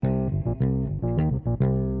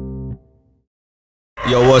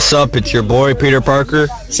Yo, what's up? It's your boy PeterParker.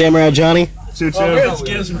 SamuraiJohnny.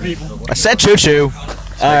 ChooChoo. I said ChooChoo.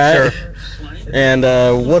 Alright.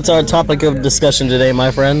 And what's our topic of discussion today,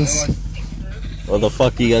 my friends? What the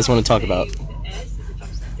fuck do you guys want to talk about?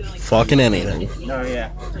 Fucking anything. Oh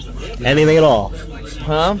yeah. Anything at all.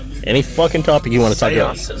 Huh? Any fucking topic you want to talk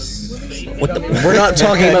about. What the? We're not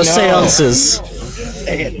talking about No. seances.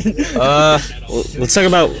 Let's talk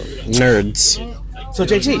about nerds. So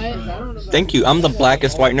JT, Thank you. I'm the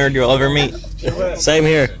blackest white nerd you'll ever meet. Same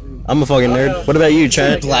here. I'm a fucking nerd. What about you,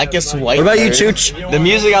 Chad? blackest white. What about you, nerd. Chooch? The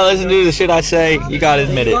music I listen to, the shit I say, you gotta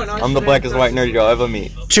admit it. I'm the blackest white nerd you'll ever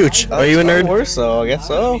meet. Chooch, are you a Star nerd? Wars, so I guess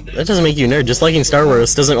so. That doesn't make you a nerd. Just liking Star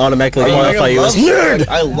Wars doesn't automatically I qualify you as nerd.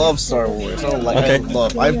 I love Star Wars. I don't like.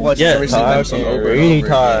 Okay. I've watched Yeah. every single episode over and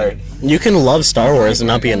over again. You can love Star Wars and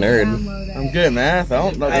not be a nerd. I'm good at math. I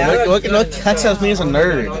don't know. What tells me as a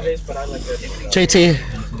nerd? JT,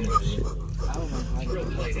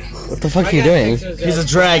 what the fuck are you doing? He's a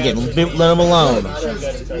dragon. Let him alone.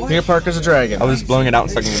 PeterParker's a dragon. I was blowing it out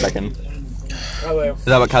and sucking it back in. Is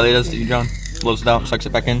that what Kylie does to you, John? Blows it out and sucks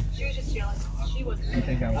it back in?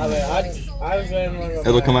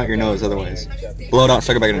 It'll come out your nose otherwise. Blow it out,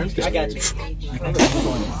 suck it back in.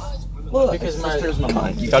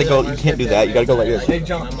 You gotta go, you can't do that, you gotta go like this. Hey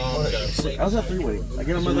John. I was at three-way. I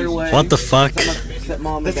get on my other way. What the fuck?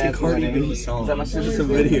 That's a Cardi B song. Is that my sister's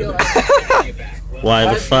video?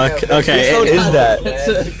 Why the fuck? Okay, What is that?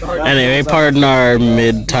 anyway, pardon our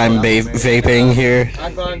mid-time vaping here.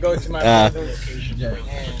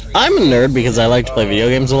 I'm a nerd because I like to play video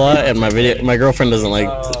games a lot, and my girlfriend doesn't like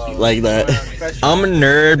that. I'm a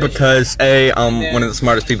nerd because A, I'm one of the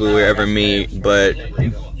smartest people we ever meet, but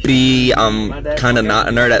B, I'm kinda not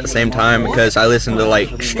a nerd at the same time because I listen to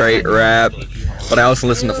like straight rap, but I also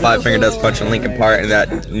listen to Five Finger Death Punch and Linkin Park and that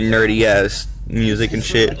nerdy ass music and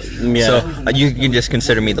shit. Yeah. So you can just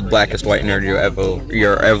consider me the blackest white nerd you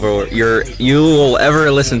will ever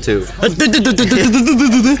listen to.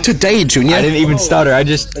 Today, Junior. I didn't even stutter. I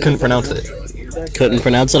just couldn't pronounce it. Couldn't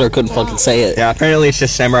pronounce it or couldn't fucking say it. Yeah, apparently it's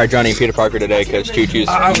just SamuraiJohnny and PeterParker today because ChooChoo's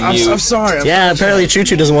I'm mute. sorry. Yeah, apparently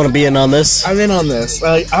ChooChoo doesn't want to be in on this. I'm in on this.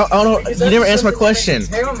 I don't. You never answered my question.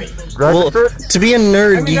 Well, to be a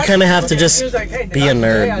nerd, you kind of have to just be a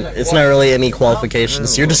nerd. It's not really any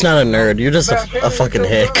qualifications. You're just not a nerd. You're just a fucking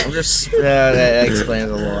hick. I'm just. Yeah, that explains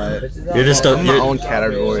a lot. You're just I'm my own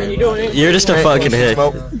category. you're just a fucking hick.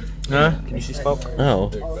 Huh? Can you see smoke? Oh.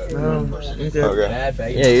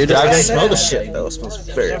 Okay. Yeah, you're I just. smell the shit though. It smells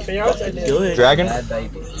very fucking good. Dragon?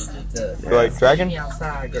 You like dragon? Yeah.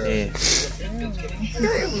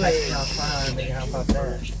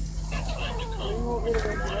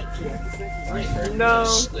 No.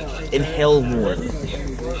 Inhale more.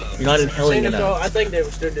 You're not inhaling enough. I think they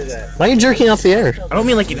would still do that. Why are you jerking off the air? I don't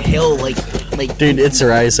mean like inhale like. Dude, it's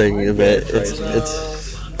rising a bit. It's.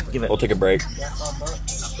 Give it. We'll take a break.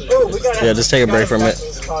 Yeah, just take a break from it.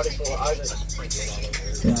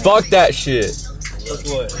 Fuck that shit.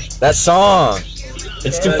 That song.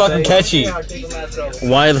 It's too fucking catchy.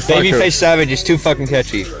 Why the fuck? Babyface Savage is too fucking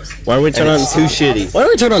catchy. Why don't we turn And on? it's too shitty. Why don't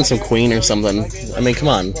we turn on some Queen or something? I mean, come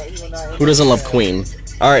on. Who doesn't love Queen?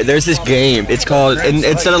 Alright, there's this game. It's called, and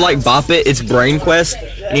instead of like Bop It, it's Brain Quest.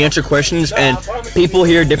 And you answer questions, and people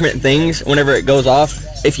hear different things whenever it goes off.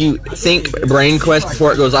 If you think Brain Quest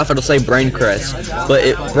before it goes off, it'll say Brain Crest.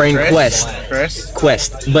 But Brain Quest.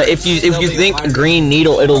 Quest. But if you think Green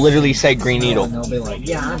Needle, it'll literally say Green Needle.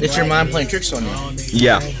 It's your mind playing tricks on you.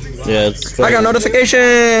 Yeah. Yeah, it's. I got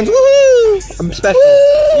notifications! Woo! I'm special.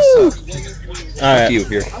 You suck. All right. You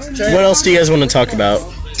here. What else do you guys want to talk about?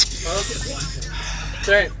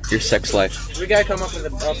 Your sex life. We gotta come up with a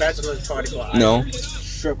bachelor's party block. No.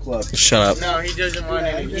 Strip club. Shut up. No, he doesn't want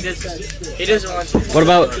any. He doesn't want. What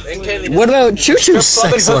about ChooChoo's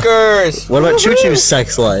sex life? Hookers! What about ChooChoo's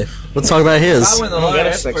sex life? Let's talk about his.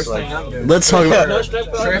 Let's talk about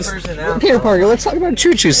PeterParker. Let's talk about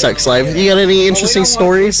ChooChoo's sex life. You got any interesting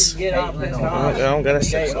stories? I don't got a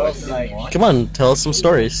sex life. Come on, tell us some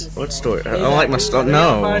stories. What story? I don't like my stuff.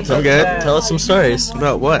 No. I'm good. Tell us some stories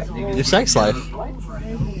About what? your sex life.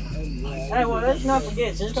 Hey, well, let's not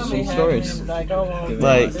forget. There's gonna be stories. like,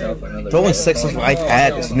 The only sex life I've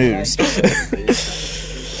had is news.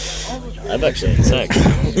 I've actually had sex.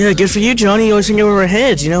 Yeah, good for you, Johnny. You always think over our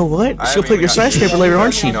heads. You know what? She'll put your skyscraper later,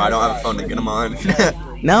 aren't she? No, I don't have a phone to get them on.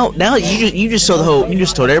 Now you just told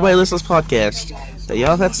everybody listening to this podcast that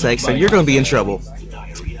y'all had sex, and you're gonna be in trouble.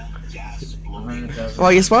 Well,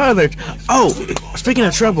 I guess my other. Oh, speaking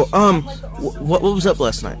of trouble, what was up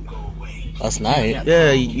last night? Last night?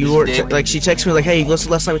 Yeah, you were like she texted me like, "Hey,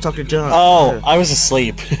 listen, last night we talked to John." Oh, I was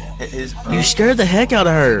asleep. You scared the heck out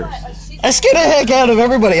of her. I scared the heck out of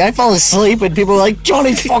everybody. I fall asleep and people are like,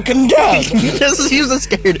 Johnny's fucking dead. She was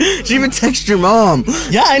scared. She even texted your mom.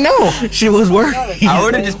 Yeah, I know. She was worried. I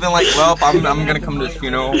would have just been like, well, I'm gonna come to his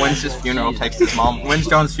funeral. When's his funeral? Text his mom. When's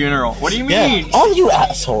John's funeral? What do you mean? Yeah, all you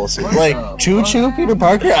assholes. Like, ChooChoo,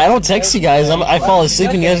 PeterParker, I don't text you guys. I fall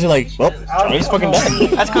asleep and you guys are like, well, Johnny's fucking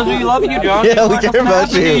dead. That's because we love you, John. Yeah, we care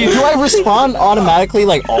about you. Do I respond automatically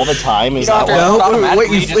like all the time? Is that No, what? wait,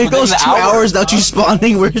 it goes 2 hours without you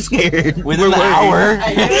responding. We're scared. Within the hour.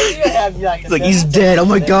 It's like, he's dead. Oh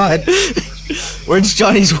my god. Where's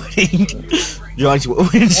Johnny's wedding?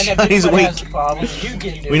 When's Johnny's week?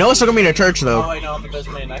 We know it's still gonna be in a church though. Oh, wait, no, I'm the best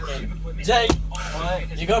man. I can't. Jay,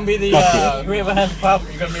 you're gonna be the whoever has the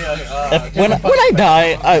problem. You're gonna be When I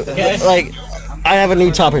die, I have a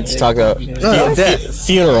new topic to talk about.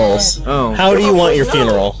 Funerals. Oh. How do you want your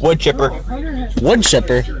funeral? Wood chipper. Wood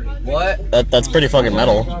chipper? What? That's pretty fucking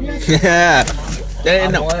metal. Yeah.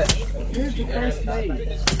 No.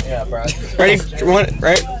 Yeah, bro. Ready? One,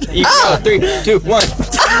 right? You go. 3, 2, 1.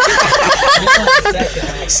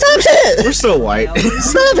 Stop it! We're so white.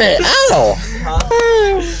 Stop it! Ow!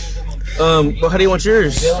 Well, how do you want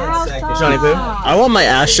yours, Johnny Poo? I want my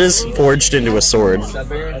ashes forged into a sword.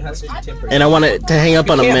 And I want it to hang up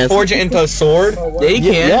on a Can't mantle. forge it into a sword. Yeah, you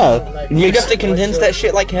can. Yeah. You have to condense that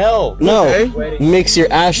shit like hell. No. Okay. Mix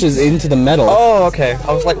your ashes into the metal. Oh, okay.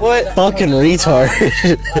 I was like, what? Fucking retard.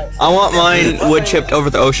 I want mine wood chipped over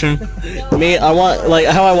the ocean. Me, I want, like,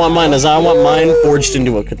 how I want mine is I want mine forged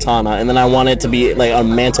into a katana, and then I want it to be, like, a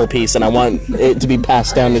mantelpiece, and I want it to be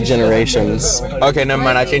passed down to generations. Okay, never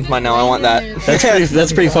mind. I changed mine now. I want that.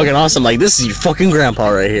 That's pretty fucking awesome. Like, this is your fucking grandpa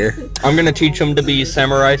right here. I'm gonna teach them to be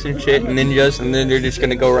samurais and shit and ninjas, and then they're just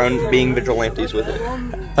gonna go around being vigilantes with it.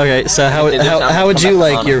 Okay, so how would you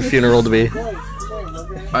like your funeral to be?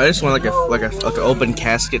 I just want like an open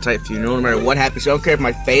casket type funeral. No matter what happens, I don't care if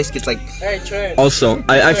my face gets like. Also,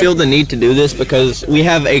 I feel the need to do this because we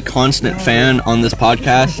have a constant fan on this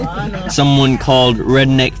podcast, someone called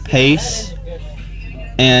Redneck Pace,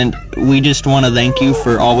 and we just want to thank you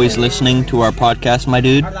for always listening to our podcast, my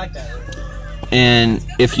dude. And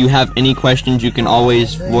if you have any questions, you can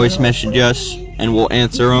always voice message us, and we'll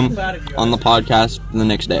answer them on the podcast the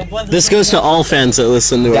next day. This goes to all fans that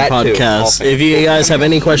listen to our That too, all podcast. fans. If you guys have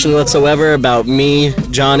any questions whatsoever about me,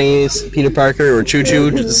 Johnny's, PeterParker, or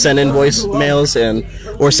ChooChoo, just send in voicemails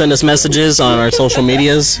or send us messages on our social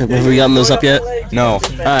medias. Have we gotten those up yet? No.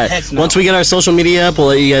 Alright, once we get our social media up, we'll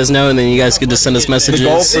let you guys know, and then you guys can just send us The messages.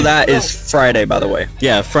 goal for that is Friday, by the way.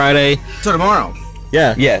 Yeah, Friday. So tomorrow.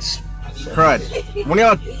 Yeah. Yes. Crud. When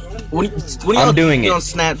y'all I'm doing it. on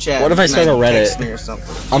Snapchat. What if I start a Reddit? Text me or something.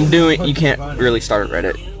 I'm doing. You can't really start a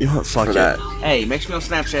Reddit. You know what, fuck for it. that. Hey, make me on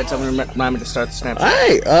Snapchat. Tell me remind me to start the Snapchat.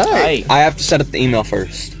 Alright, alright. I have to set up the email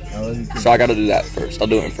first, so I got to do that first. I'll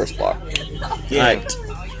do it in first block. Yeah.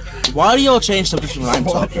 Why do y'all change subjects when I'm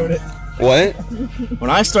talking? What?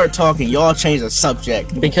 When I start talking, y'all change the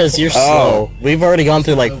subject. Because you're slow. We've already gone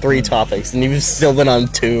through like 3 topics, and you've still been on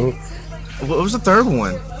 2 What was the third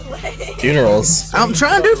one? funerals. I'm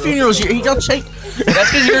trying to do funerals. Y'all change.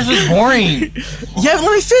 That's because yours was boring. Yeah,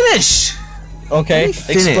 let me finish. Okay,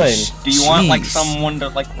 finish. explain. Do you want like Jeez. someone to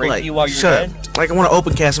like rape Like, you while you're shut dead? up. Like I want to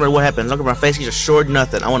open casket. What happens? Look at my face. He's just short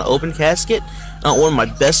nothing. I want to open casket. I don't want my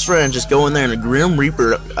best friend just go in there in a Grim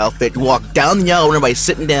Reaper outfit, walk down the aisle when everybody's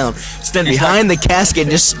sitting down, stand behind the casket, and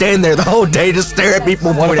just stand there the whole day, just stare at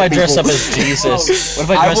people. What if point I at dress people. up as Jesus? What if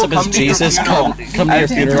I dress will up as come to your Jesus? funeral Come to your as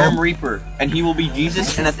the funeral. Grim Reaper, and he will be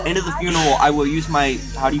Jesus. And at the end of the funeral, I will use my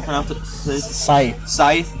how do you pronounce it? Scythe.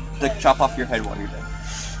 Scythe to chop off your head while you're dead.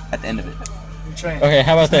 At the end of it. Okay,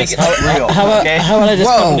 how about this? Make it real, How about okay? how about I just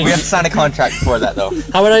come We have to, to sign a contract for that though.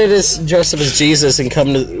 how about I just dress up as Jesus and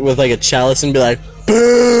come with like a chalice and be like,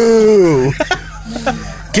 boo!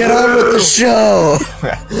 Get on with the show!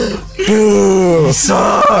 Boo!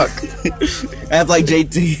 Suck. I have like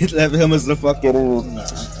JT, have him as the fucking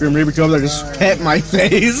Grim Reaper comes there, just pet my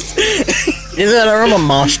face. Is that I'm a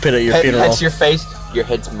mosh pit at your funeral? That's your face. Your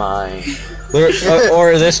head's mine. Or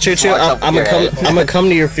this ChooChoo, Watch out I'm with your gonna come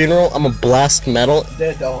to your funeral. I'm gonna blast metal,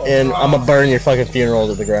 and I'm gonna burn your fucking funeral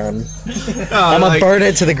to the ground. I'm gonna burn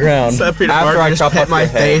it to the ground. So Peter After Parker I just chop pet off my your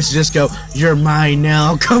head. face, just go, you're mine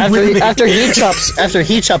now. Come with me. After he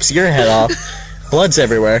chops your head off, blood's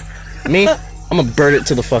everywhere. Me, I'm gonna burn it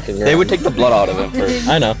to the fucking ground. They would take the blood out of him first.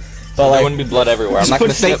 I know, but There like, wouldn't be blood everywhere. I'm Just not put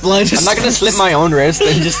gonna fake slip. blood. I'm not gonna slip my own wrist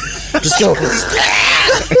and just go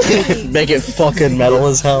make it fucking metal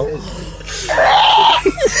as hell.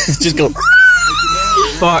 Just go.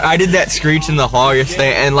 Fuck, I did that screech in the hall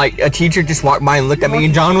yesterday, and like a teacher just walked by and looked at me,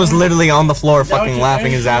 and John was literally on the floor fucking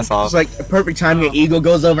laughing his ass off. It's like a perfect time. Your eagle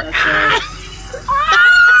goes over.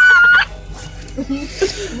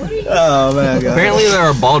 Oh man, God. Apparently there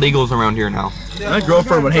are bald eagles around here now. My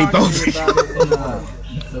girlfriend would hate both of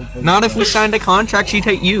you. Not if we signed a contract, she'd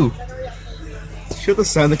hate you. Should have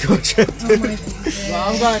signed the contract.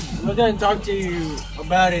 Well, we're gonna talk to you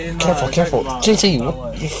about it in Careful.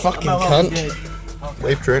 JT, you fucking cunt.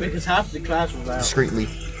 Wave trick. Because half the class was out. Discreetly.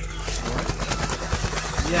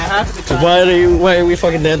 Yeah, half the class. Why are we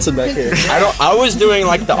fucking dancing back here? I was doing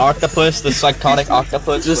like the octopus, the psychotic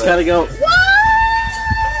octopus. Just gotta go.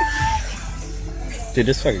 Dude,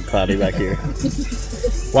 it's fucking cloudy back here.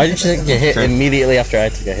 Why did you get hit immediately after I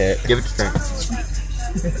took a hit? Give it to Trent.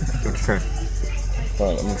 Give it to Trent.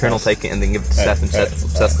 Hold on, Trent will take it and then give it to Seth, and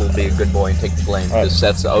Seth will be a good boy and take the blame because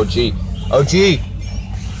Seth's the OG. OG!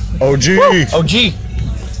 OG! OG!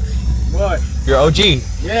 What? You're OG.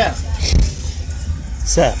 Yeah.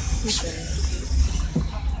 Seth.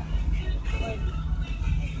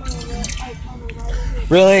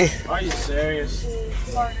 Really? Are you serious?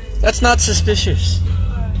 That's not suspicious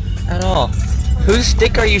at all. Whose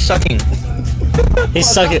dick are you sucking? He's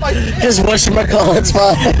sucking his whatchamacallit's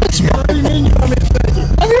fine.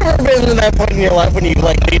 Have you ever been to that point in your life when you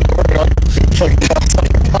like lean over and like fucking cups on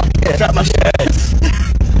your pocket? Drop my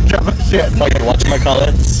shit. Drop my shit. Fucking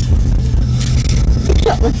whatchamacallits.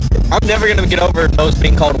 I'm never gonna get over those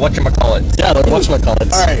being called whatchamacallit. Yeah, they're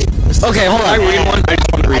whatchamacallits. Alright. Okay, hold on. I read one. I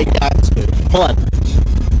just want to read one. got to. Hold on.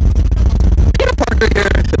 PeterParker here,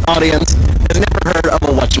 audience, has never heard of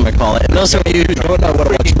a whatchamacallit. And those of you who don't know what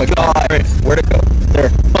a whatchamacallit is, Where'd it go? they're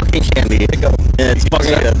fucking candy. Where'd it go? And it's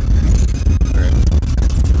fucking good.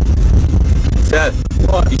 Seth,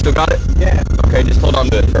 what? You still got it? Yeah. Okay, just hold on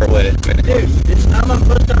to it for a minute. Dude, it's not my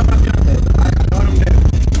first time I've done this. I know what I'm doing.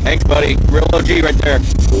 Thanks, buddy. Real OG right there.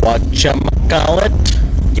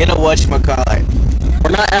 Whatchamacallit? Get a whatchamacallit.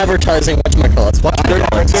 We're not advertising whatchamacallits.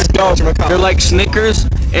 Whatchamacallits. They're like Snickers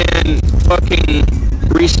and fucking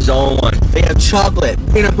Reese's all in one. They have chocolate,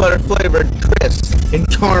 peanut butter flavored crisp, and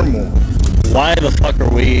caramel. Why the fuck are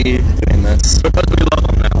we doing this? Because we love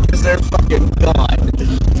them now. Because they're fucking god.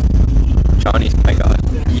 Johnny's my god.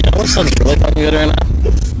 You know what sounds really fucking good right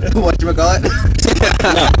now? Whatchamacallit?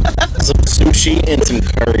 Some sushi and some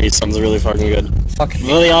curry sounds really fucking good. Fucking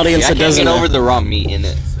For the audience I that can't doesn't get know, over the raw meat in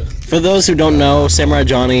it. for those who don't know,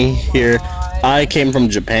 SamuraiJohnny here, I came from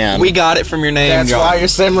Japan. We got it from your name, That's John. why you're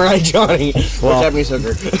SamuraiJohnny. Well- Or Japanese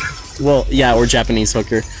hooker. Well, yeah, we're Japanese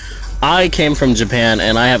hooker. I came from Japan,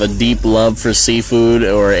 and I have a deep love for seafood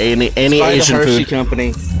or any By Asian the Hershey food. Company.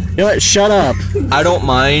 You know what? Shut up. I don't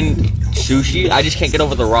mind sushi. I just can't get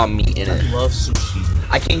over the raw meat in it. Love sushi.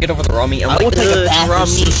 I can't get over the raw meat. I'm I like, will take a "Ugh, bath raw in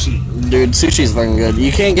meat." sushi. Dude, sushi's fucking good.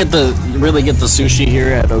 You can't really get the sushi here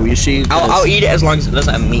at Oishi. I'll eat it as long as it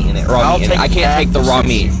doesn't have meat in it. Raw meat in it. I can't take the raw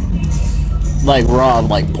meat. Like raw,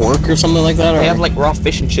 like pork or something like that? Or They have like raw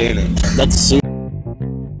fish and shit in it. that's sushi.